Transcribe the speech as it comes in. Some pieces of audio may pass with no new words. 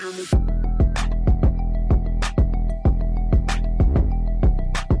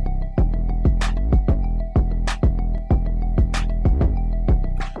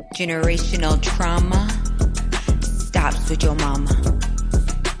Generational trauma stops with your mama.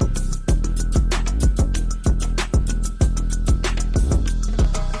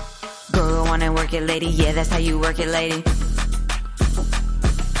 Go on and work it, lady. Yeah, that's how you work it, lady.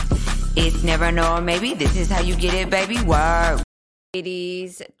 It's never no, maybe this is how you get it, baby. Work.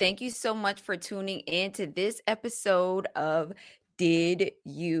 Ladies, thank you so much for tuning in to this episode of Did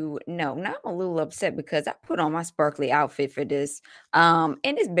You Know? Now I'm a little upset because I put on my sparkly outfit for this. And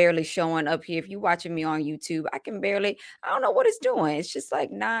it's barely showing up here. If you're watching me on YouTube, I don't know what it's doing. It's just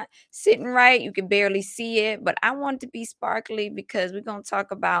like not sitting right. You can barely see it, but I want it to be sparkly because we're going to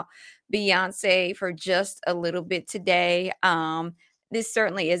talk about Beyonce for just a little bit today. This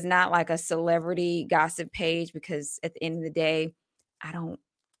certainly is not like a celebrity gossip page because at the end of the day, I don't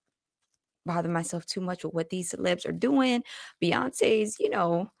bother myself too much with what these celebs are doing. Beyonce's,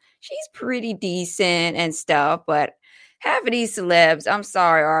 she's pretty decent and stuff, but half of these celebs, I'm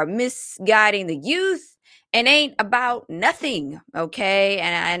sorry, are misguiding the youth and ain't about nothing, okay?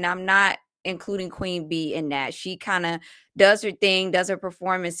 And I'm not including Queen Bee in that. She kind of does her thing, does her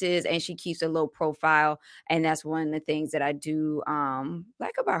performances, and she keeps a low profile. And that's one of the things that I do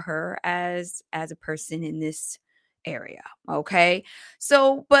like about her as a person in this area. Okay.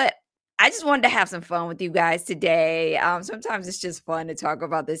 So, but I just wanted to have some fun with you guys today. Sometimes it's just fun to talk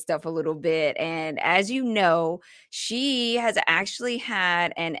about this stuff a little bit. And as you know, she has actually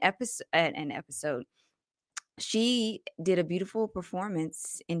had an episode. She did a beautiful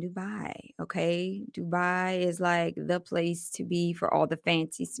performance in Dubai. Okay. Dubai is like the place to be for all the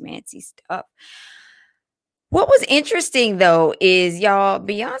fancy smancy stuff. What was interesting, though, is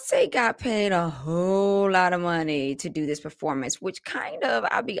Beyonce got paid a whole lot of money to do this performance, which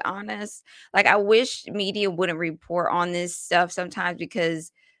I'll be honest, like I wish media wouldn't report on this stuff sometimes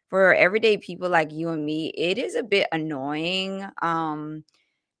because for everyday people like you and me, it is a bit annoying.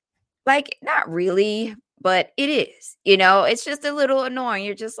 Like not really, but it is, it's just a little annoying.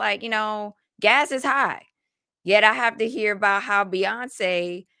 You're just like, gas is high. Yet I have to hear about how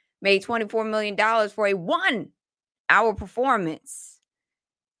Beyonce made $24 million for a 1 hour performance.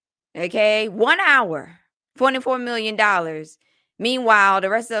 Okay, 1 hour, $24 million. Meanwhile, the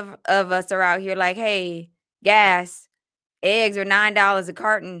rest of us are out here like, hey, gas, eggs are $9 a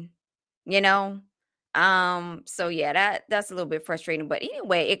carton, So yeah, that's a little bit frustrating. But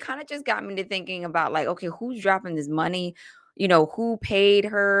anyway, it kind of just got me to thinking about like, okay, who's dropping this money? Who paid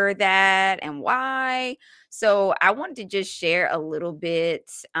her that and why? So I wanted to just share a little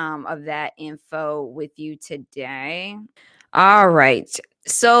bit of that info with you today. All right.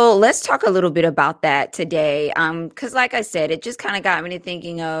 So let's talk a little bit about that today. Because like I said, it just kind of got me to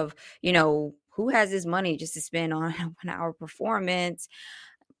thinking of, who has this money just to spend on a 1 hour performance?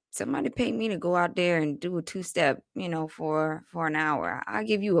 Somebody paid me to go out there and do a 2-step, for an hour. I'll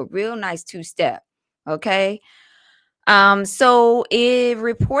give you a real nice 2-step. Okay. So it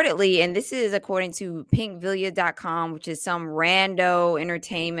reportedly, and this is according to pinkvilla.com, which is some rando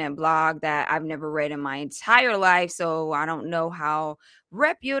entertainment blog that I've never read in my entire life. So I don't know how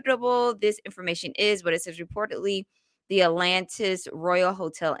reputable this information is, but it says reportedly the Atlantis Royal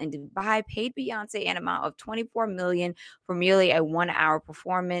Hotel in Dubai paid Beyonce an amount of $24 million for merely a 1 hour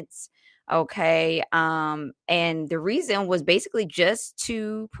performance. Okay. And the reason was basically just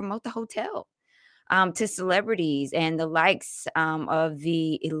to promote the hotel. To celebrities and the likes of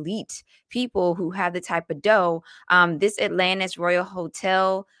the elite people who have the type of dough. This Atlantis Royal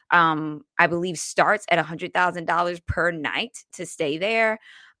Hotel, I believe, starts at $100,000 per night to stay there.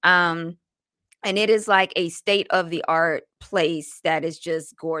 And it is like a state-of-the-art place that is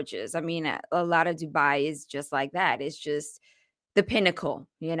just gorgeous. I mean, a lot of Dubai is just like that. It's just the pinnacle,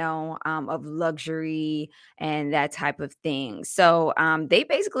 of luxury and that type of thing. So they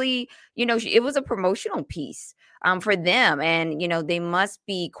basically, it was a promotional piece for them. And, they must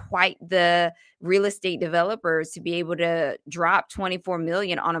be quite the real estate developers to be able to drop 24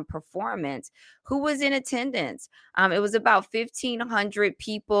 million on a performance. Who was in attendance? It was about 1,500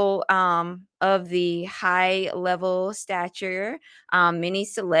 people of the high level stature, many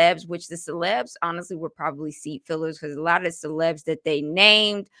celebs, which the celebs honestly were probably seat fillers because a lot of the celebs that they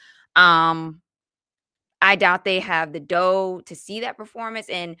named, I doubt they have the dough to see that performance,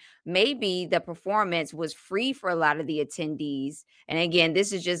 and maybe the performance was free for a lot of the attendees. And again,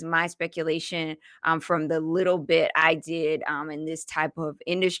 this is just my speculation from the little bit I did in this type of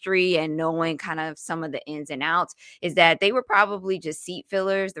industry and knowing kind of some of the ins and outs, is that they were probably just seat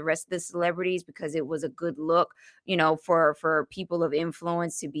fillers, the rest of the celebrities, because it was a good look, for people of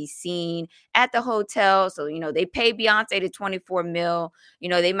influence to be seen at the hotel. So, they paid Beyonce the 24 mil.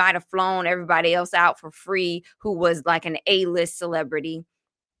 They might have flown everybody else out for free who was like an A-list celebrity.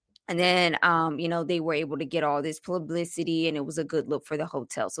 And then, they were able to get all this publicity, and it was a good look for the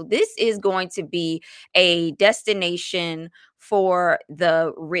hotel. So this is going to be a destination for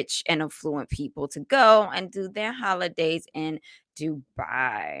the rich and affluent people to go and do their holidays in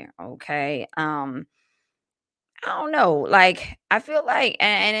Dubai. Okay. I don't know. Like, I feel like,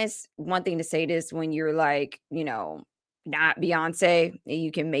 and it's one thing to say this when you're like, not Beyonce,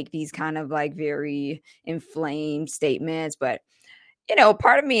 you can make these kind of like very inflamed statements. But,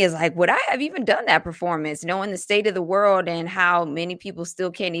 part of me is like, would I have even done that performance, knowing the state of the world and how many people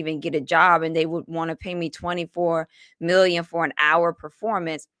still can't even get a job and they would want to pay me 24 million for an hour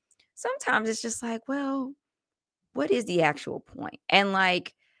performance? Sometimes it's just like, well, what is the actual point? And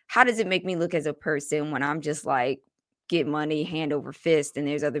like, how does it make me look as a person when I'm just like get money hand over fist and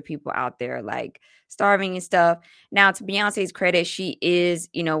there's other people out there like starving and stuff? Now, to Beyonce's credit, she is,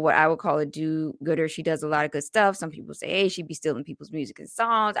 what I would call a do-gooder. She does a lot of good stuff. Some people say, hey, she'd be stealing people's music and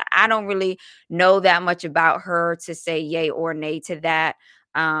songs. I don't really know that much about her to say yay or nay to that.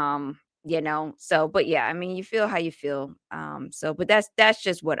 So, but yeah, I mean, you feel how you feel. But that's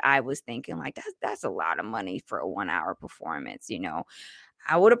just what I was thinking. Like, that's a lot of money for a 1 hour performance.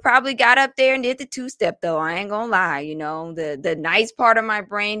 I would have probably got up there and did the two-step though. I ain't gonna lie. The nice part of my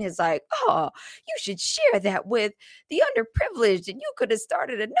brain is like, oh, you should share that with the underprivileged, and you could have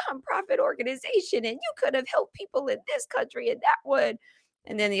started a nonprofit organization, and you could have helped people in this country and that would.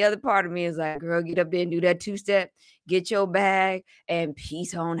 And then the other part of me is like, girl, get up there and do that two-step, get your bag, and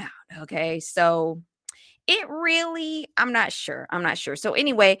peace on out. Okay. So I'm not sure. So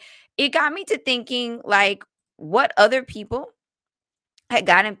anyway, it got me to thinking like what other people had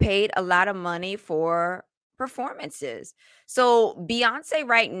gotten paid a lot of money for performances. So Beyonce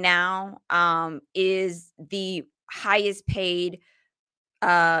right now is the highest paid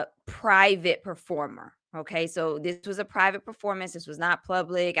private performer. Okay, so this was a private performance. This was not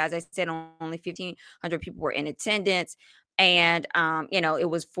public. As I said, only 1,500 people were in attendance, and it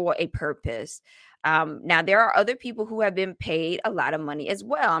was for a purpose. Now there are other people who have been paid a lot of money as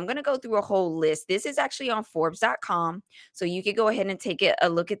well. I'm going to go through a whole list. This is actually on Forbes.com, so you could go ahead and take a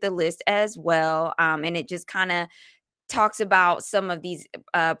look at the list as well. And it just kind of talks about some of these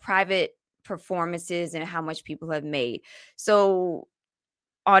private performances and how much people have made. So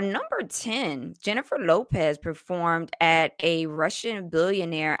on number 10, Jennifer Lopez performed at a Russian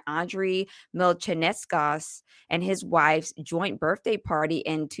billionaire Andrei Melchenetskas and his wife's joint birthday party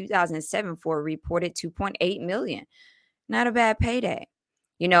in 2007 for a reported 2.8 million. Not a bad payday.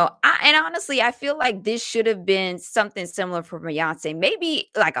 And honestly, I feel like this should have been something similar for Beyonce,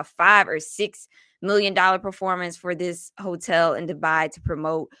 maybe like a $5 or $6 million performance for this hotel in Dubai to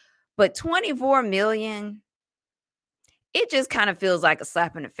promote, but 24 million. It just kind of feels like a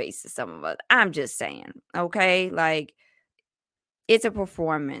slap in the face to some of us. I'm just saying, okay? Like, it's a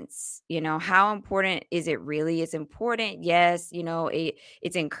performance. How important is it really? It's important, yes.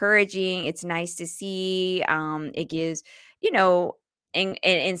 It's encouraging. It's nice to see. It gives, an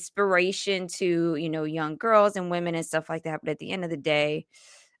inspiration to, young girls and women and stuff like that. But at the end of the day,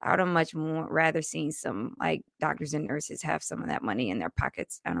 I would have much more rather seen some like doctors and nurses have some of that money in their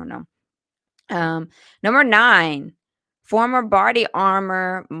pockets. I don't know. Number 9. Former body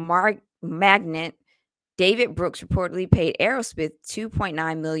armor magnate David Brooks reportedly paid Aerosmith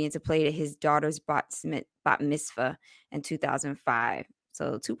 $2.9 million to play at his daughter's bat mitzvah in 2005.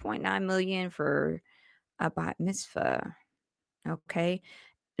 So $2.9 million for a bat mitzvah. Okay.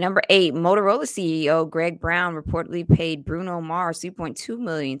 Number 8, Motorola CEO Greg Brown reportedly paid Bruno Mars $2.2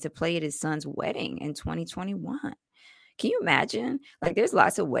 million to play at his son's wedding in 2021. Can you imagine? Like, there's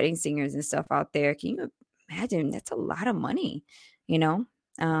lots of wedding singers and stuff out there. Can you imagine? That's a lot of money,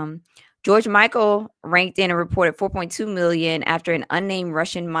 George Michael ranked in a reported 4.2 million after an unnamed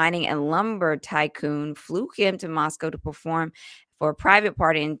Russian mining and lumber tycoon flew him to Moscow to perform for a private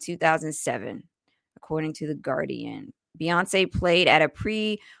party in 2007, according to The Guardian. Beyonce played at a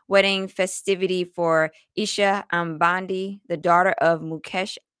pre-wedding festivity for Isha Ambani, the daughter of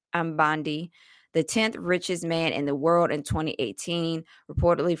Mukesh Ambani, the 10th richest man in the world in 2018,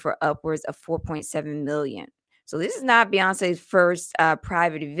 reportedly for upwards of 4.7 million. So this is not Beyonce's first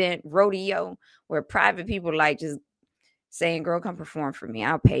private event rodeo where private people like just saying, girl, come perform for me.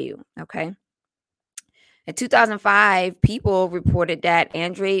 I'll pay you. Okay. In 2005, People reported that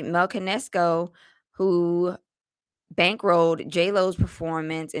Andre Melcanesco, who bankrolled J-Lo's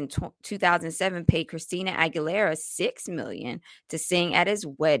performance in 2007, paid Christina Aguilera $6 million to sing at his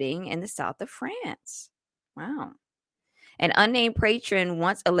wedding in the south of France. Wow. An unnamed patron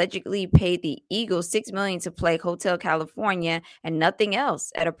once allegedly paid the Eagles $6 million to play Hotel California and nothing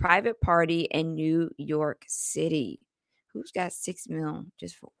else at a private party in New York City. Who's got $6 million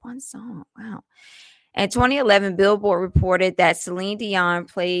just for one song? Wow. In 2011, Billboard reported that Celine Dion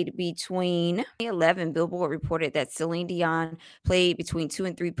played between 2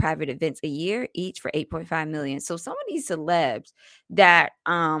 and 3 private events a year, each for $8.5 million. So some of these celebs that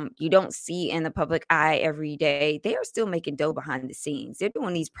you don't see in the public eye every day, they are still making dough behind the scenes. They're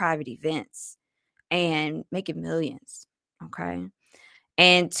doing these private events and making millions. Okay.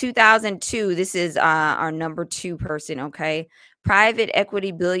 In 2002, this is our number 2 person. Okay. Private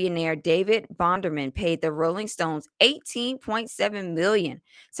equity billionaire David Bonderman paid the Rolling Stones $18.7 million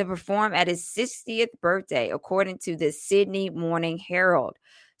to perform at his 60th birthday, according to the Sydney Morning Herald,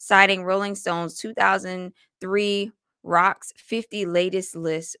 citing Rolling Stones' 2003 Rock's 50 latest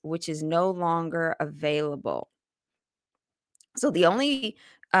list, which is no longer available. So the only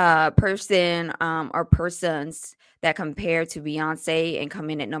person or persons that compare to Beyonce and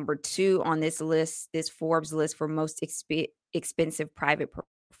come in at number 2 on this list, this Forbes list for most expensive private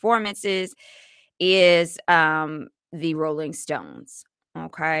performances, is the Rolling Stones.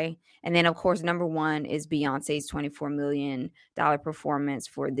 Okay. And then, of course, number 1 is Beyonce's $24 million performance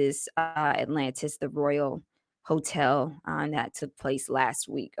for this Atlantis, the Royal Hotel, that took place last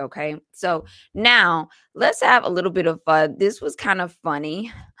week. Okay. So now let's have a little bit of fun. This was kind of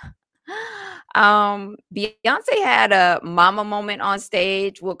funny. Beyonce had a mama moment on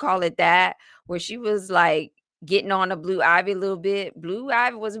stage, we'll call it that, where she was like getting on a Blue Ivy a little bit. Blue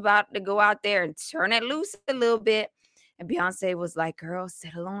Ivy was about to go out there and turn it loose a little bit. And Beyonce was like, girl,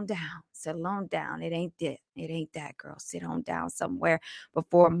 settle on down. It ain't that, girl. Sit on down somewhere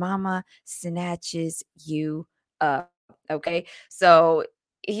before mama snatches you up. Okay. So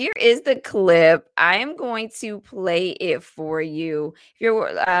here is the clip. I am going to play it for you. If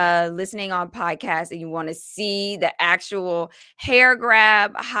you're listening on podcast and you want to see the actual hair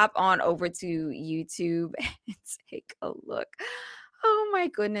grab, hop on over to YouTube and take a look. Oh my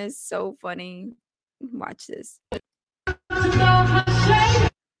goodness, so funny. Watch this.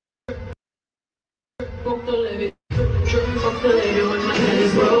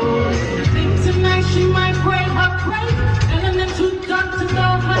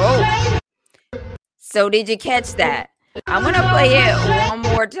 Oh. So did you catch that? I'm going to play it one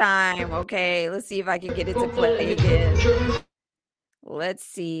more time. Okay, let's see if I can get it to play again. Let's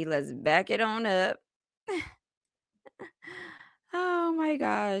see. Let's back it on up. Oh my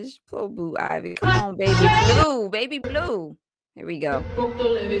gosh. Poor Blue Ivy. Come on, baby blue. Here we go.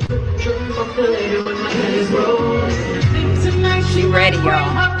 She ready,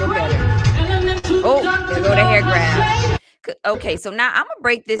 y'all. Look at her. Oh, there go the hair grab. Okay, so now I'm going to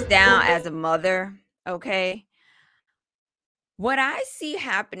break this down as a mother, okay? What I see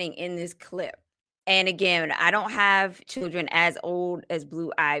happening in this clip, and again, I don't have children as old as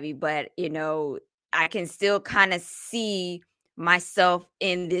Blue Ivy, but, I can still kind of see myself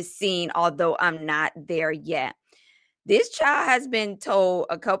in this scene, although I'm not there yet. This child has been told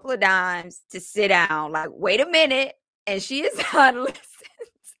a couple of times to sit down, like, wait a minute, and she is not listening.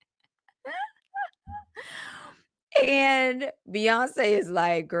 And Beyonce is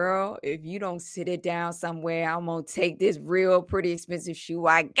like, girl, if you don't sit it down somewhere, I'm going to take this real pretty expensive shoe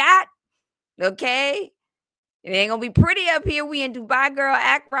I got. Okay? It ain't going to be pretty up here. We in Dubai, girl.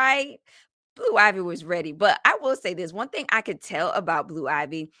 Act right. Blue Ivy was ready. But I will say this. One thing I could tell about Blue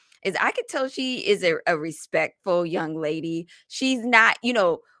Ivy is I could tell she is a respectful young lady. She's not,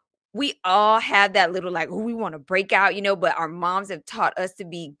 we all have that little like, we want to break out, but our moms have taught us to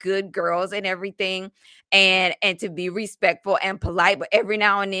be good girls and everything and to be respectful and polite. But every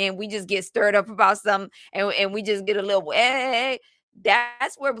now and then we just get stirred up about something and we just get a little, hey.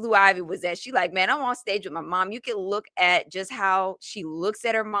 That's where Blue Ivy was at. She like, man, I'm on stage with my mom. You can look at just how she looks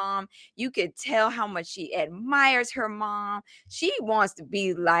at her mom. You could tell how much she admires her mom. She wants to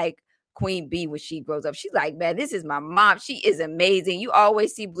be like Queen Bee when she grows up. She's like, man, this is my mom. She is amazing. You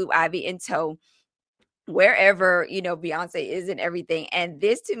always see Blue Ivy in tow wherever, Beyonce is and everything. And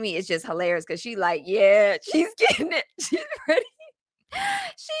this to me is just hilarious because she like, yeah, she's getting it. She's ready.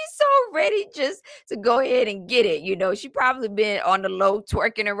 She's so ready just to go ahead and get it. She probably been on the low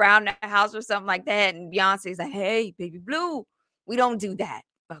twerking around the house or something like that. And Beyonce's like, hey, baby blue, we don't do that.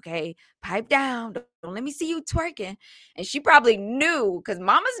 Okay. Pipe down. Don't let me see you twerking. And she probably knew because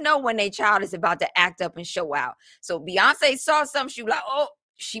mamas know when their child is about to act up and show out. So Beyonce saw something. She was like, oh,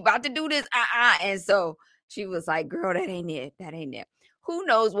 she about to do this. And so she was like, girl, that ain't it. That ain't it. Who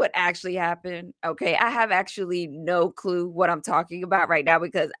knows what actually happened? Okay, I have actually no clue what I'm talking about right now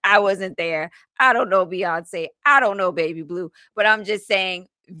because I wasn't there. I don't know Beyonce. I don't know Baby Blue, but I'm just saying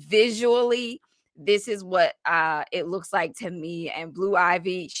visually, this is what it looks like to me. And Blue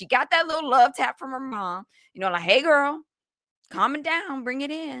Ivy, she got that little love tap from her mom, like, hey, girl, calm it down, bring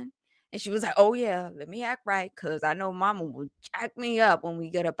it in. And she was like, oh, yeah, let me act right because I know mama will jack me up when we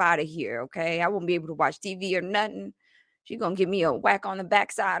get up out of here, okay? I won't be able to watch TV or nothing. She's going to give me a whack on the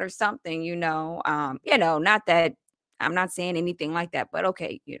backside or something, not that I'm not saying anything like that, but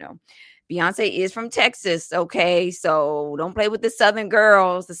okay, Beyonce is from Texas. Okay. So don't play with the Southern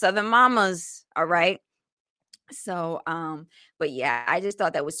girls, the Southern mamas. All right. So, but yeah, I just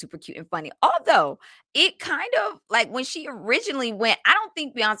thought that was super cute and funny. Although it kind of like when she originally went, I don't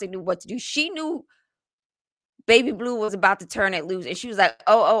think Beyonce knew what to do. She knew Baby Blue was about to turn it loose and she was like,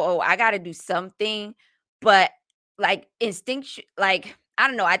 oh, I got to do something. But like instinct, like, I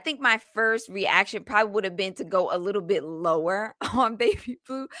don't know. I think my first reaction probably would have been to go a little bit lower on Baby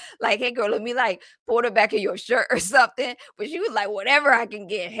Blue. Like, hey, girl, let me like pull the back of your shirt or something. But she was like, whatever I can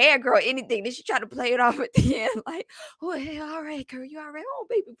get. Hair, girl, anything. Then she tried to play it off at the end. Like, oh, hey, all right, girl, you all right? Oh,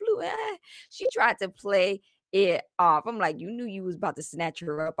 Baby Blue. She tried to play it off. I'm like, you knew you was about to snatch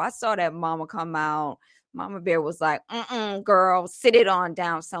her up. I saw that mama come out. Mama Bear was like, girl, sit it on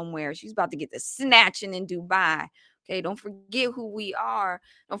down somewhere. She's about to get the snatching in Dubai. Okay, don't forget who we are.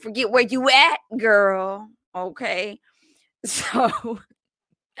 Don't forget where you at, girl. Okay. So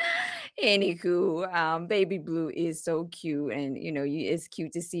anywho, Baby Blue is so cute. And it's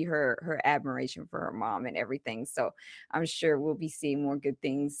cute to see her admiration for her mom and everything. So I'm sure we'll be seeing more good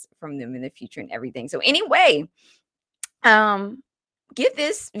things from them in the future and everything. So anyway, give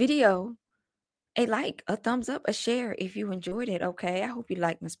this video a like, a thumbs up, a share if you enjoyed it. Okay. I hope you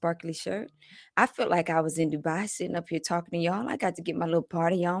like my sparkly shirt. I felt like I was in Dubai sitting up here talking to y'all. I got to get my little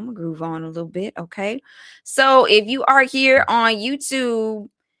party on, my groove on a little bit. Okay. So if you are here on YouTube,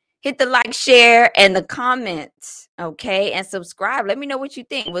 hit the like, share, and the comments. Okay. And subscribe. Let me know what you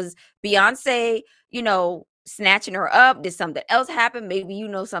think. Was Beyonce, snatching her up? Did something else happen? Maybe you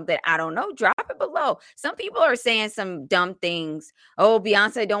know something I don't know. Drop it below. Some people are saying some dumb things. Oh,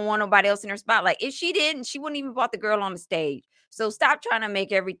 Beyonce don't want nobody else in her spotlight. If she didn't, she wouldn't even brought the girl on the stage. So stop trying to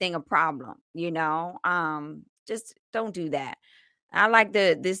make everything a problem. Just don't do that. I like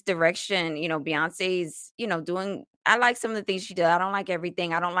this direction, Beyonce's, doing. I like some of the things she does. I don't like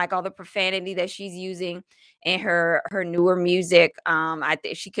everything. I don't like all the profanity that she's using in her newer music. I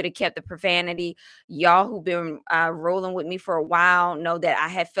think she could have kept the profanity. Y'all who've been rolling with me for a while know that I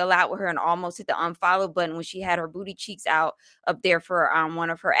had fell out with her and almost hit the unfollow button when she had her booty cheeks out up there for one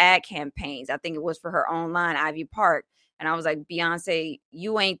of her ad campaigns. I think it was for her own line, Ivy Park. And I was like, Beyonce,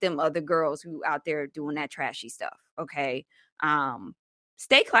 you ain't them other girls who out there doing that trashy stuff. Okay.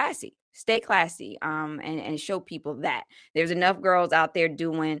 Stay classy, and show people that there's enough girls out there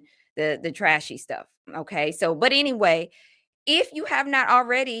doing the trashy stuff. Okay. So, but anyway, if you have not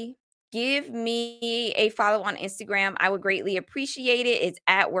already, give me a follow on Instagram. I would greatly appreciate it. It's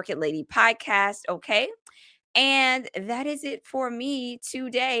at Work It Lady Podcast. Okay. And that is it for me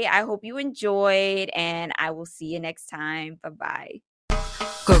today. I hope you enjoyed and I will see you next time. Bye-bye.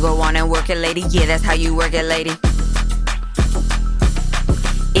 Go on and work it, lady. Yeah, that's how you work it, lady.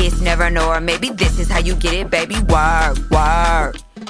 It's never no, or maybe this is how you get it, baby. Work.